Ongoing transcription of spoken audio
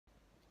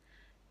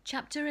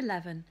Chapter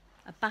 11.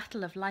 A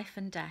Battle of Life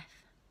and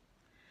Death.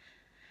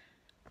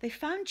 They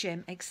found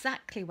Jim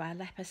exactly where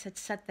lepers had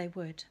said they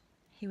would.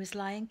 He was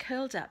lying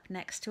curled up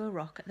next to a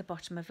rock at the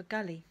bottom of a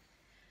gully.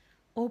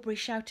 Aubrey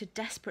shouted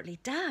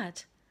desperately,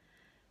 "Dad!"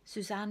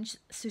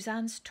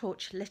 Suzanne's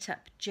torch lit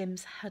up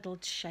Jim's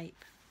huddled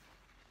shape,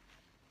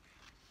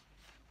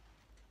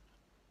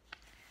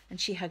 and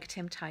she hugged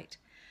him tight.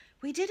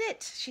 "We did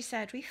it," she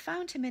said. "We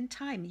found him in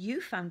time. You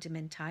found him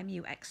in time,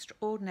 you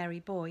extraordinary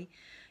boy.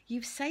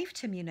 You've saved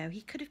him, you know.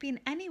 He could have been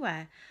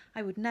anywhere.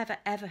 I would never,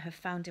 ever have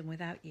found him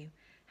without you.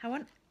 How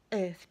on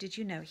earth did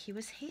you know he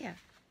was here?"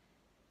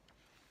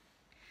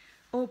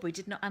 Aubrey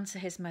did not answer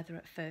his mother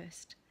at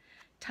first.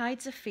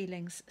 Tides of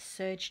feelings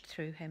surged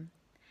through him.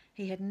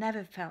 He had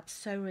never felt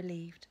so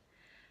relieved.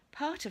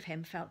 Part of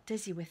him felt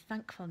dizzy with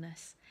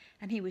thankfulness,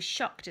 and he was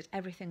shocked at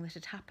everything that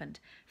had happened,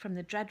 from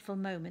the dreadful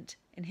moment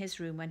in his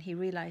room when he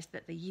realised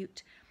that the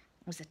Yoot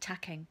was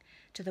attacking,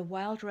 to the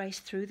wild race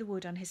through the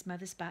wood on his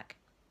mother's back,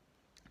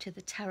 to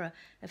the terror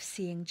of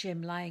seeing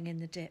Jim lying in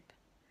the dip.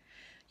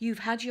 "You've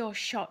had your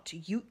shot,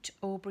 Yoot,"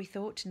 Aubrey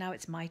thought. "Now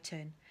it's my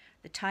turn.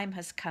 The time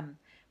has come.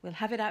 We'll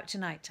have it out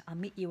tonight. I'll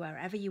meet you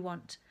wherever you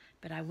want,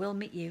 but I will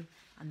meet you,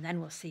 and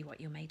then we'll see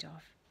what you're made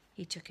of."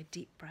 He took a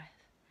deep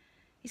breath.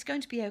 "He's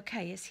going to be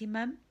okay, is he,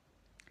 Mum?"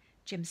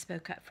 Jim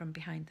spoke up from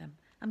behind them.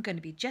 "I'm going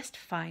to be just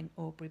fine,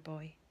 Aubrey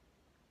boy."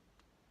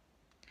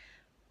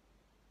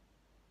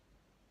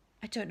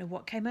 "I don't know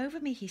what came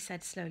over me," he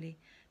said slowly,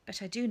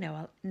 "but I do know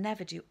I'll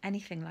never do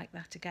anything like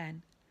that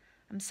again.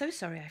 I'm so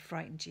sorry I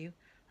frightened you.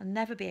 I'll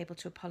never be able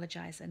to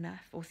apologise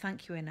enough or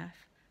thank you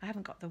enough. I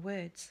haven't got the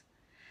words.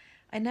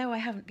 I know I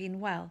haven't been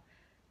well,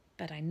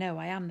 but I know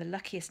I am the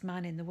luckiest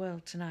man in the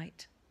world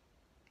tonight."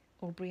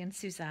 Aubrey and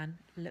Suzanne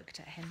looked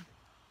at him.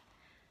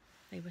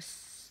 They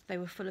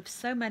were full of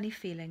so many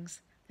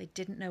feelings, they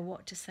didn't know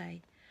what to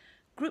say.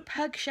 "Group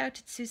hug,"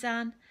 shouted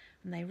Suzanne,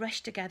 and they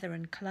rushed together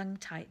and clung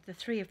tight, the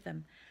three of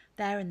them,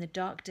 there in the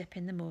dark dip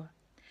in the moor.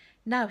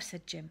 "Now,"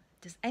 said Jim,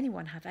 "does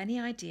anyone have any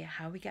idea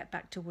how we get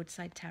back to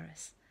Woodside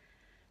Terrace?"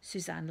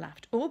 Suzanne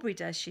laughed. "Aubrey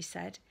does," she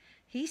said.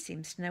 "He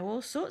seems to know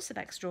all sorts of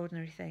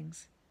extraordinary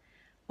things."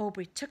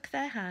 Aubrey took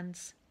their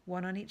hands,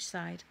 one on each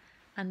side,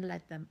 and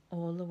led them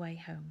all the way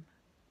home.